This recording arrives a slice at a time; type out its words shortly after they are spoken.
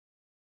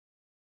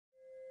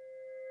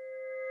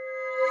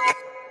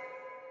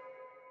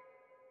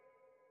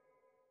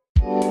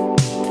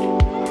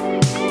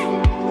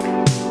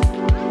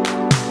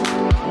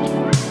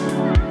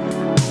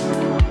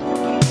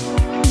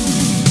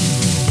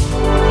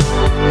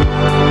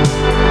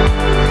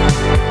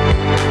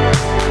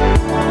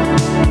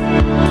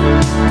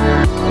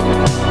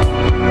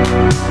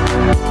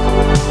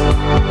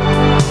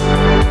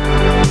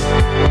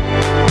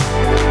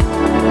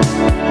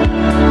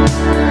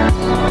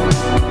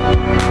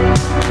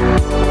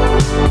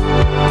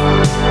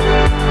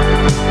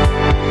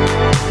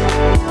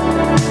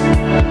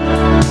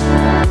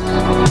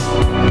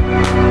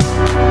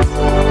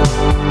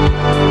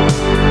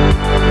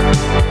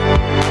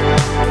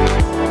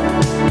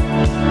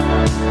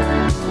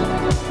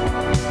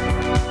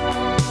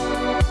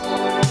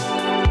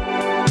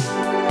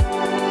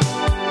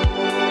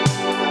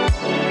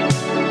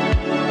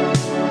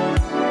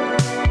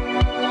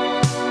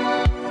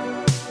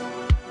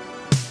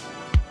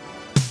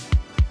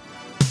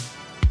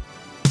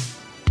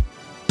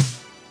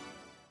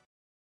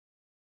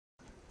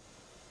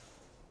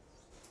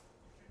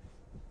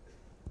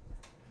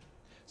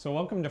So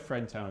welcome to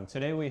Fredtown.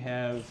 Today we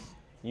have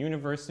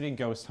University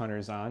Ghost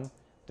Hunters on.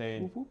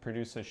 They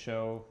produce a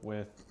show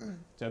with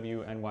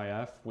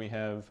WNYF. We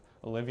have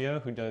Olivia,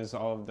 who does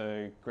all of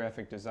the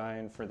graphic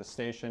design for the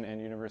station and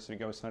University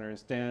Ghost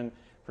Hunters. Dan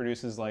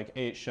produces like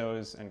 8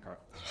 shows, and Carl.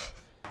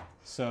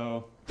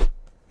 So,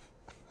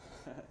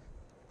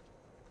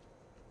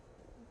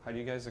 how do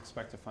you guys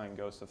expect to find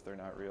ghosts if they're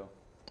not real?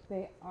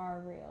 They are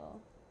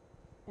real,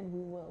 and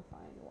we will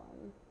find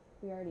one.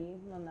 We already,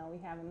 well, no, we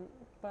haven't,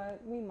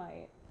 but we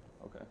might.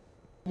 Okay.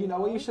 You know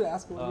what you should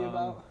ask Olivia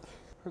about?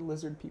 Her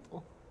lizard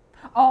people.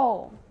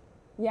 Oh,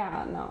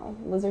 yeah, no,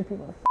 lizard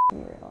people are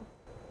f***ing real.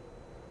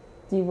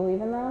 Do you believe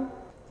in them?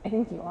 I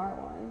think you are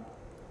one.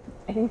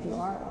 I think you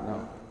are one.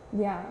 No.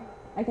 Yeah,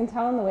 I can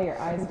tell in the way your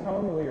eyes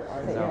move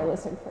that you're a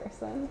lizard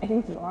person. I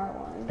think you are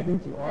one. I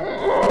think you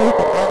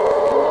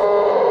are.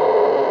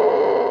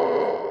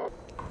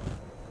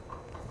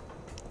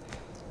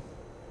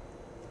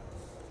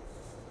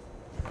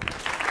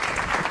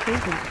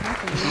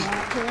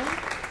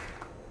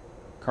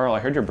 Carl, I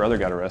heard your brother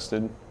got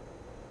arrested.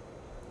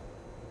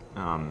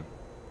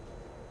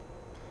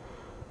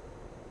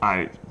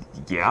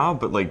 Yeah,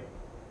 but like,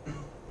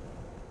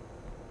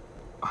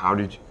 how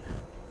the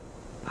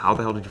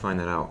hell did you find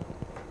that out?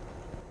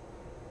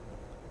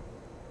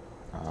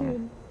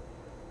 Dude,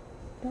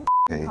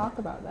 don't talk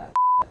about that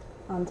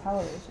on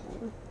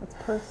television. It's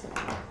personal.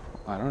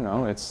 I don't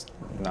know, it's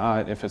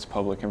not if it's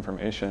public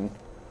information.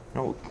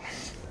 No,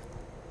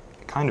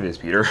 it kind of is,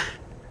 Peter.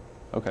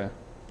 Okay.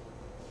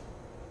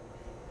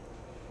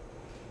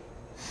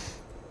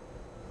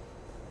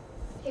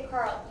 Hey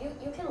Carl, you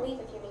can leave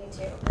if you need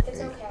to.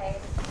 It's okay.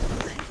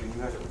 You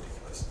guys are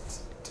ridiculous.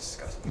 It's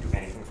disgusting. You do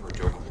anything for a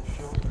joke on this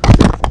show?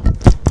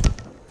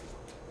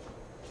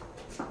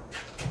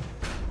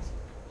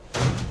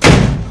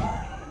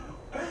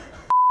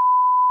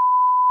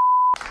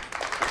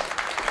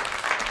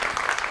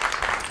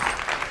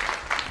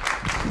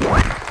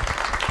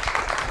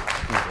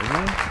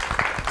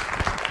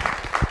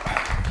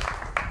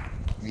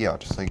 Yeah,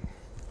 just like,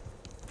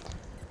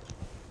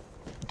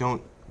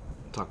 don't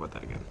talk about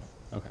that again.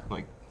 Okay.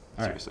 Like,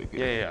 All seriously, right.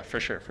 Peter. Yeah,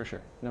 for sure,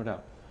 no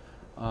doubt.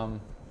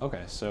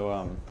 Okay,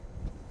 so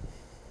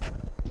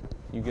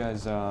you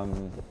guys all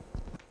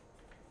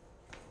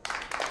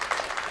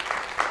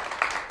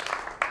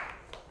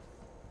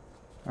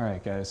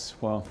right, guys.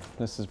 Well,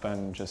 this has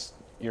been just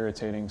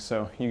irritating.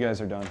 So you guys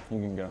are done.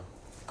 You can go.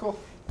 Cool.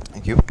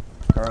 Thank you.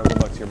 Carl,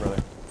 good luck to your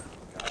brother.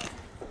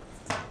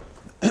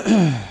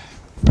 I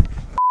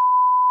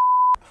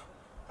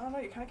don't know,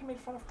 you kind of made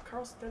fun of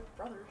Carl's dead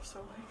brother, so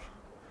like...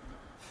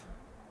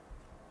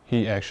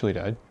 He actually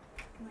died?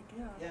 Like,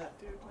 yeah,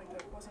 dude, like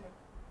that wasn't a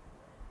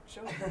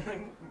joke.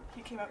 Like,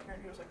 he came out here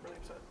and he was like really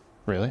upset.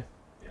 Really?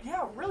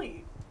 Yeah,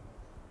 really.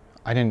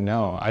 I didn't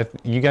know.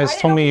 You guys I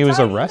didn't told know me he was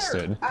died either.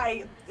 arrested.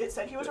 It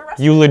said he was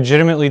arrested. You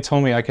legitimately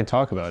told me I could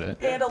talk about it.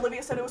 And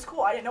Olivia said it was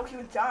cool. I didn't know he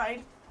had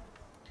died.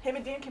 Him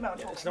and Dan came out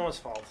and told It's me. no one's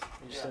fault.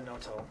 You just didn't know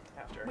until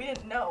after. We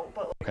didn't know,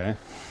 but like, Okay.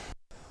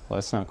 Well,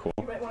 that's not cool.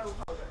 you might want to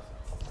apologize.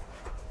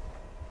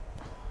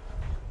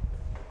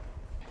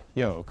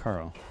 Yo,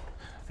 Carl.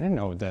 I didn't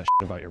know that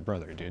shit about your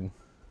brother, dude.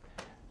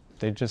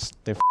 They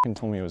fucking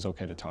told me it was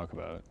okay to talk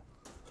about.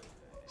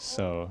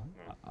 So,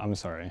 I'm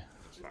sorry.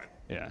 It's fine.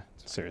 Yeah,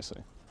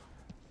 seriously.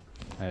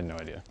 I had no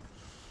idea.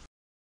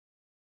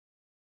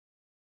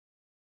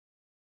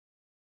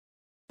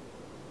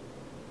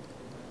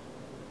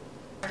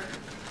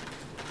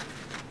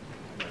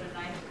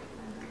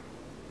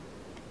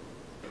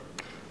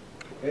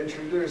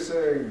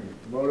 Introducing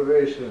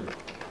motivation.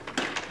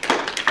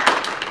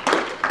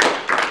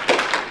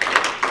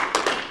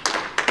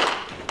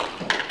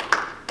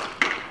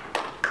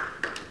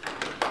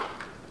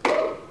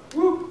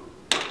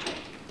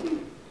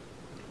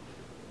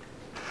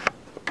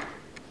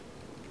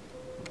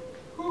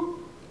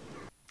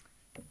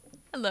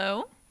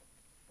 Hello,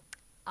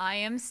 I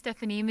am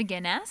Stephanie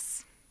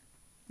McGinnis,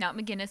 not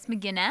McGinnis,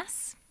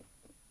 McGinnis,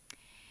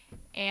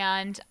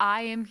 and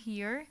I am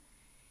here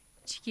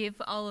to give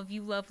all of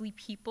you lovely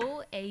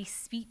people a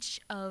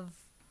speech of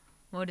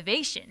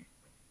motivation.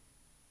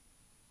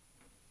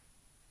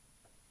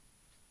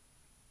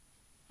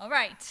 All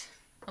right,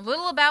 a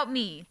little about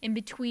me. In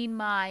between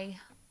my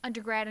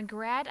undergrad and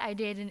grad, I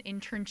did an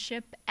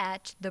internship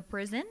at the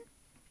prison.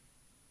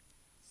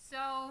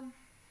 So,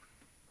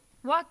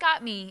 what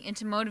got me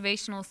into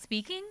motivational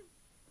speaking?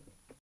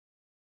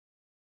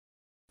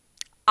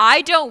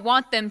 I don't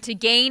want them to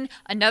gain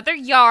another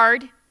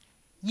yard.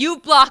 You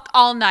block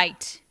all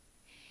night.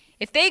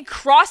 If they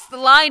cross the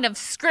line of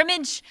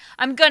scrimmage,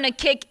 I'm gonna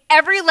kick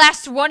every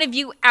last one of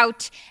you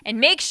out and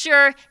make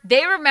sure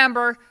they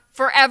remember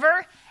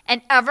forever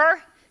and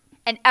ever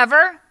and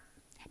ever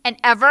and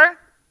ever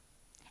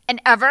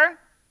and ever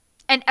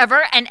and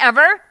ever and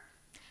ever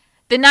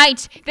the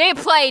night they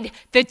played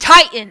the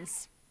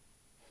Titans.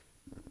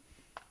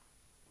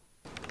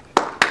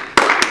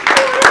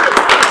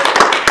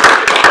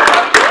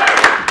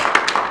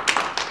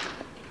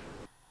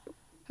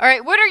 All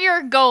right, what are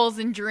your goals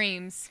and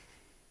dreams?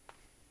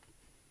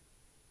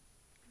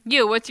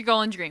 You, what's your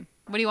goal and dream?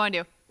 What do you want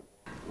to do?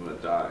 I'm gonna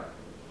die.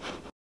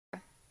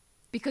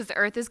 Because the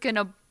Earth is going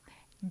to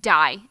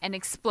die and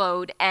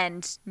explode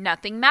and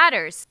nothing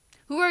matters.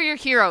 Who are your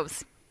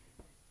heroes?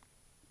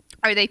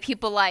 Are they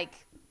people like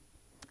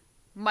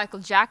Michael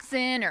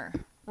Jackson or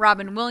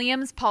Robin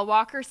Williams, Paul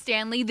Walker,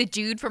 Stanley, the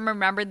dude from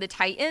Remember the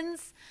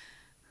Titans,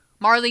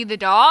 Marley the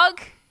dog?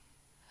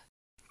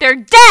 They're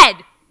dead!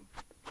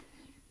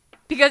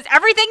 Because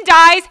everything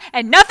dies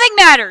and nothing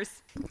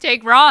matters.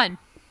 Take Ron.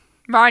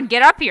 Ron,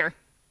 get up here.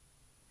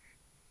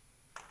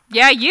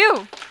 Yeah,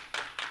 you.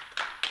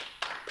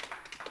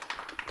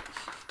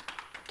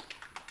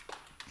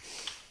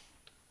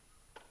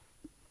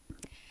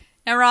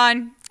 Now,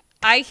 Ron,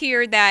 I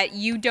hear that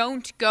you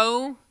don't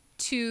go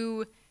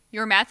to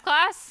your math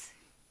class.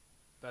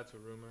 That's a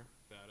rumor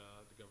that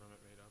the government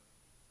made up.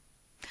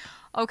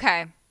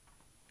 Okay.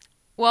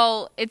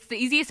 Well, it's the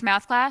easiest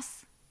math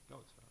class No,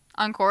 it's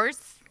not. on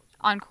course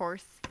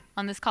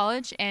on this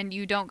college, and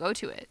you don't go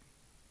to it.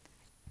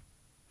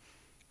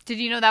 Did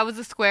you know that was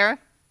a square?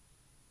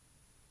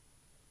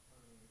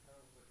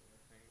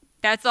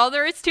 That's all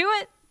there is to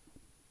it.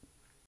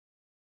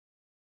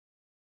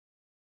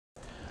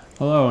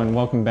 Hello and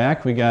welcome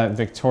back. We got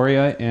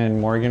Victoria and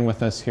Morgan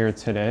with us here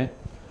today.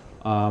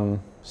 Yeah,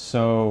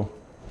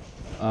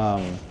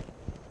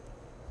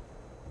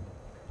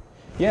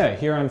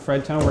 here on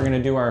Fredtown we're going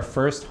to do our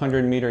first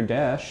 100-meter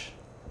dash.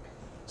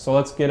 So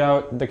let's get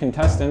out the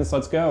contestants.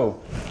 Let's go.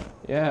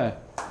 Yeah.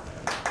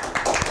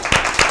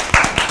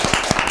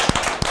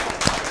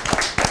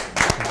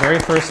 Very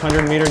first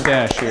 100-meter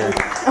dash here.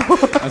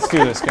 Let's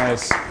do this,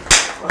 guys.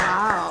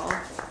 Wow.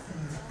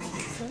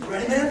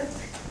 Ready, man?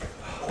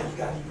 Oh, you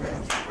gotta be ready.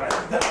 Right?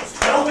 You got those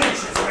 12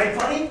 inches, right,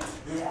 buddy?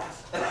 Yeah.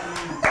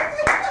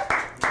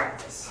 You got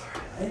this.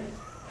 Alright?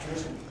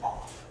 Yours gonna be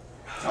off.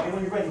 Tell me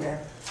when you're ready, man.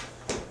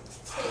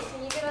 Hey,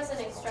 can you give us an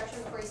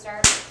instruction before you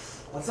start?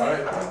 What's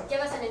that? Give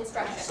us an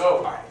instruction.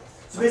 Alright.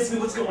 So basically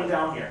what's going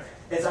down here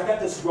is I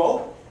got this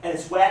rope and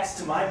it's waxed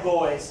to my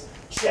boy's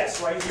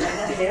chest right here. And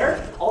that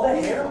hair, all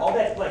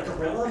that like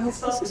gorilla and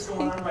stuff that's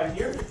going on right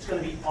here, it's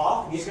gonna be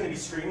off and he's gonna be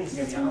screaming, he's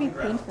gonna be on the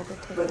ground.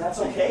 But that's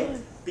okay,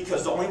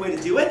 because the only way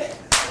to do it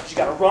is you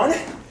gotta run,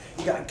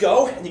 you gotta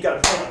go, and you gotta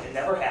pretend like it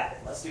never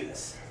happened. Let's do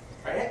this.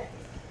 Alright?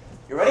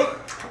 You ready?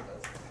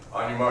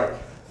 On your mark.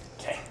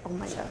 Okay. Oh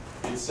my god.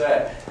 Get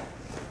set.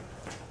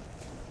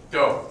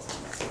 Go.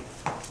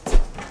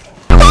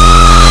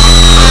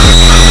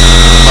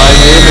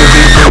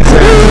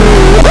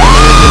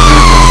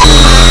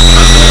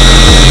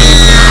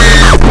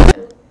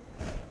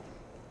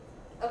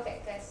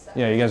 Okay, guys. So.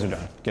 Yeah, you guys are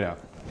done. Get out.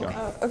 Go.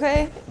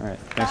 Okay. All right.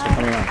 Thanks for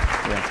coming on.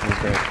 Yeah, it was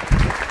great.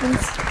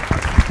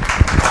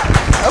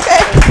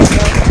 Okay.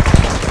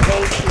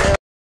 Thank you.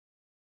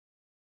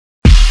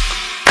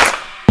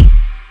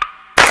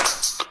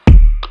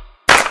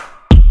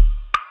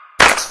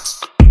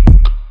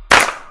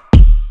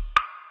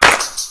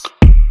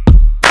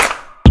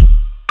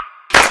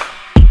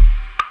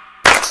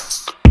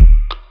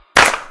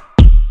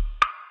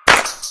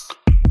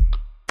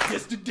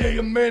 Yesterday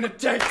a man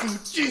attacked me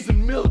with cheese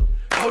and milk.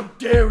 How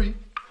dare he?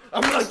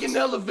 I'm like an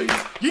elevator.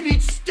 You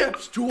need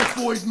steps to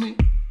avoid me.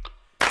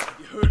 Have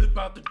you heard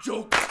about the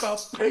joke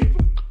about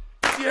paper?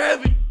 If you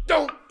haven't,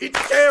 don't. It's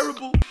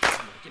terrible.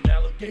 I'm like an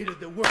alligator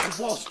that works at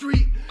Wall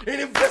Street. An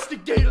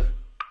investigator.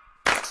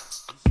 To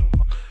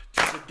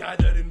the guy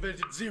that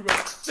invented zero.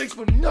 Thanks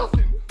for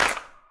nothing.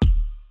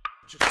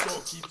 Just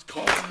girl keeps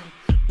calling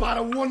me about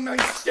a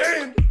one-night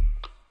stand.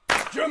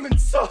 German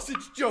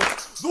sausage joke.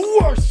 The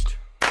worst.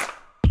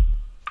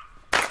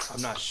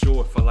 I'm not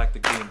sure if I like the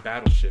game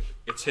Battleship.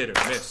 It's hit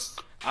or miss.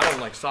 I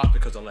don't like soccer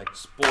because I like the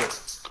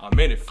sport. I'm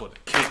in it for the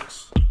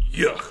kicks.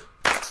 Yuck.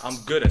 I'm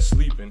good at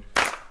sleeping.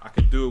 I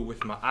can do it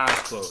with my eyes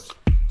closed.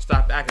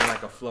 Stop acting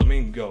like a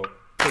flamingo.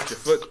 Put your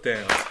foot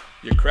down.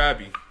 You're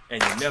crabby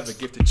and you never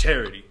give to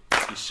charity.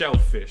 You're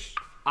shellfish.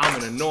 I'm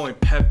an annoying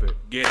pepper.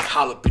 Getting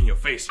jalapeno in your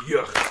face.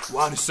 Yuck.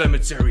 Why the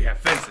cemetery have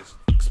fences?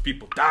 Because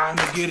people dying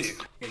to get in.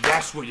 And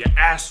that's where your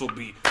ass will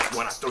be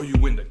when I throw you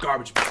in the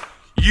garbage bin.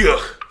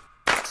 Yuck.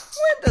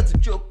 When does a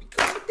joke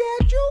become a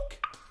dad joke?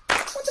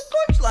 When the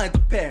punchline's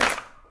apparent.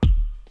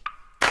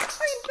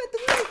 I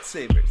invented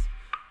lightsabers.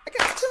 I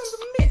got tons of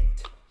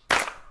mint.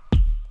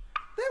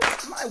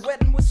 My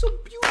wedding was so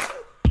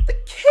beautiful. The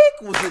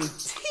cake was in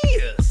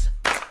tears.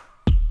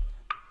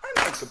 I'm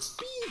like a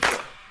beaver.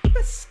 The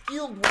best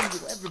skilled one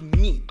you'll ever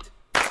meet.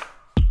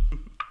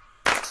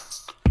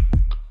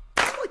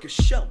 I'm like a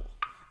shovel.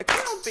 A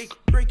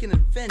ground-breaking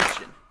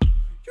invention.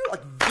 You're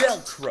like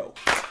Velcro.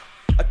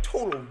 A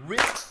total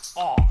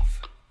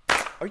rip-off.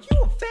 Are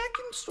you a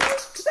vacuum store?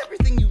 Because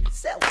everything you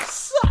sell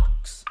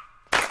sucks.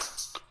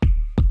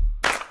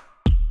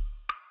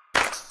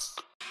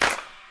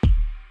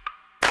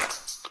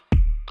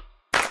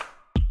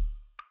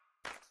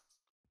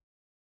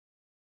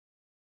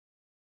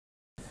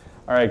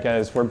 All right,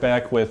 guys, we're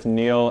back with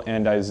Neil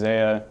and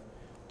Isaiah,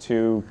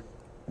 two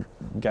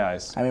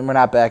guys. I mean, we're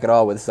not back at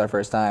all. This is our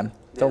first time.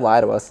 Don't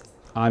lie to us.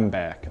 I'm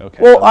back.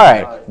 Okay. Well, I'm all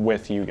right. back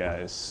with you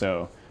guys.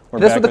 So we're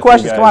This back with the with you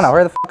questions. Come on guys. now,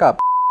 hurry the fuck up.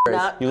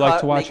 You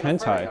like to watch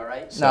hentai.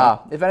 Right? So.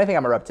 Nah, if anything,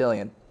 I'm a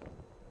reptilian.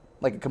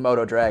 Like a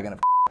Komodo dragon.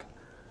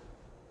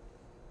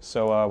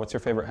 So, what's your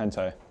favorite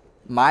hentai?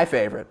 My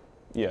favorite?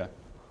 Yeah.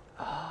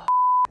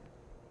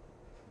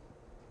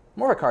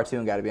 More of a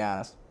cartoon guy, to be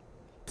honest.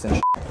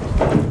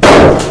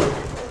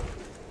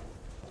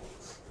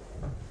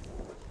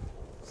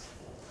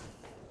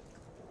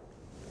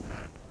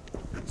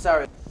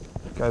 Sorry.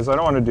 Guys, I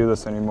don't want to do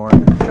this anymore.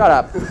 Shut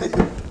up.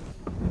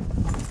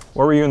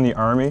 What were you in the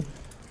army?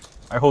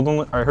 I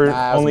heard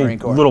only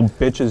little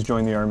bitches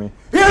join the army.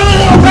 You're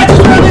little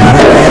bitches join the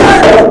army!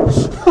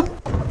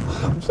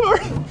 I'm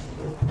sorry.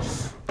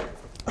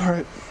 All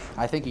right.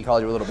 I think he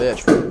called you a little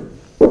bitch.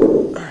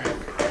 All right.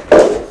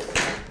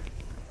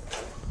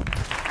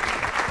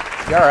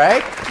 You all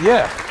right?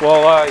 Yeah.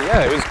 Well,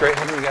 yeah, it was great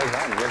having you guys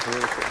on. You guys are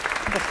really cool.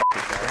 What the f***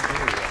 is that? I don't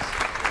know you guys.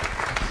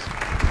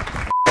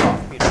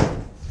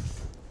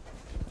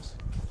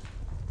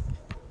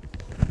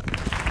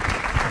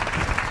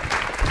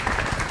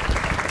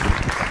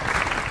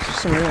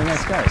 Just some really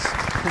nice guys.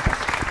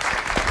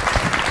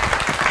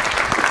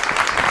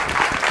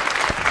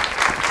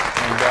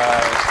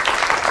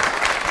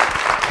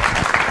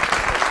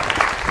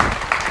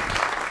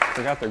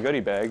 Forgot their goodie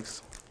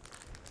bags.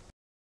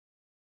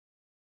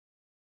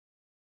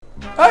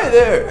 Hi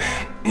there!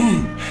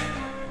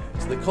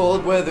 As the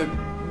cold weather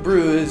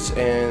brews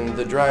and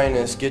the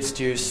dryness gets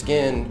to your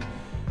skin,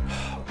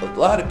 a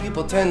lot of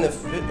people tend to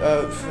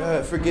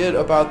forget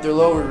about their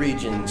lower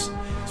regions,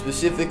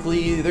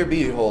 specifically their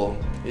beehole.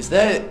 Is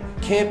that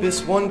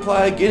campus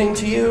one-ply getting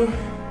to you?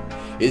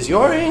 Is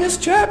your anus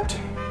chapped?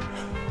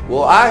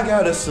 Well, I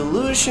got a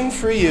solution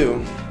for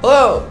you.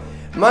 Hello,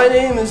 my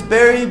name is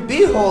Barry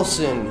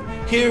Beeholson,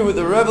 here with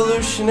a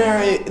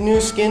revolutionary new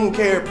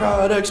skincare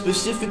product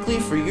specifically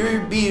for your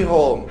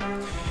beehole.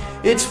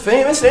 It's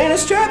Famous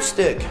Anus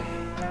Chapstick.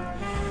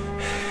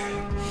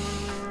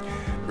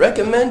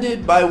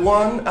 Recommended by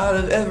 1 out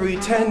of every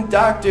 10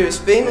 doctors,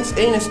 Famous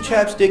Anus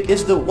Chapstick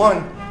is the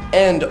one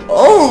and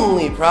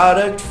only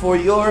product for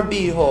your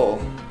beehole.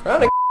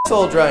 Chronic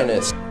asshole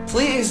dryness.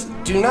 Please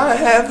do not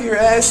have your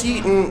ass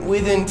eaten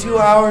within 2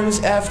 hours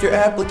after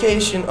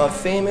application of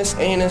Famous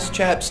Anus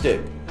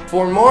Chapstick.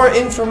 For more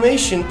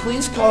information,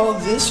 please call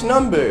this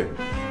number,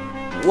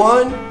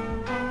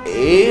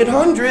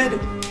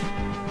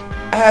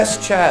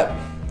 1-800-ASS-CHAP.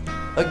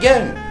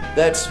 Again,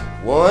 that's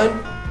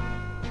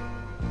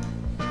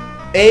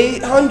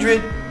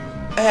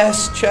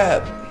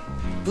 1-800-ASS-CHAP.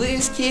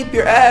 Please keep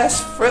your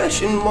ass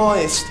fresh and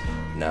moist,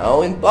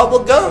 now in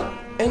bubble gum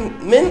and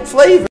mint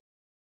flavor.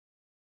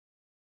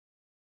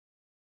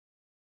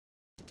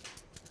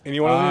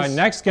 Anyone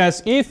next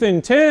guest,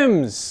 Ethan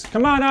Timms.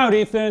 Come on out,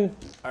 Ethan.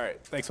 All right,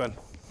 thanks, man.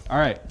 All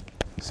right,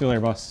 see you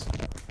later, boss.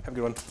 Have a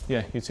good one.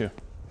 Yeah, you too.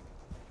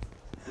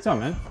 What's up,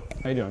 man?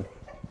 How you doing?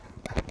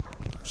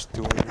 Just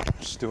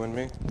doing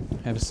me.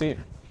 Have a seat.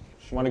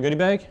 Want a goodie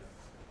bag?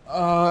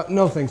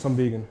 No thanks, I'm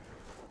vegan.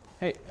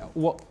 Hey,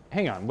 well,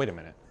 hang on, wait a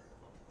minute.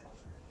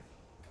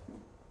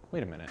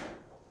 Wait a minute.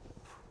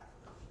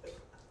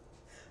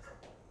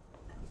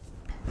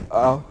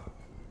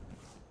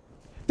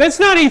 That's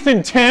not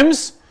Ethan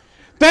Timms!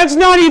 That's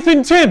not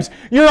Ethan Timms!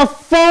 You're a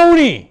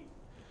phony!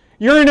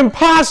 You're an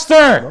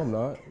imposter! No, I'm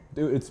not.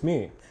 Dude, it's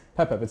me.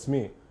 Pep, it's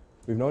me.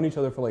 We've known each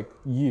other for like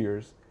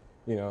years,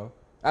 you know.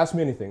 Ask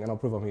me anything and I'll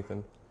prove I'm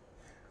Ethan.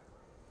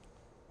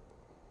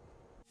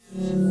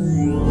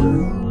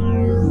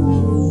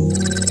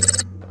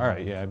 All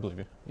right, yeah, I believe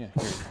you. Yeah,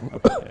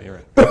 okay, yeah, you're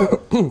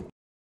right.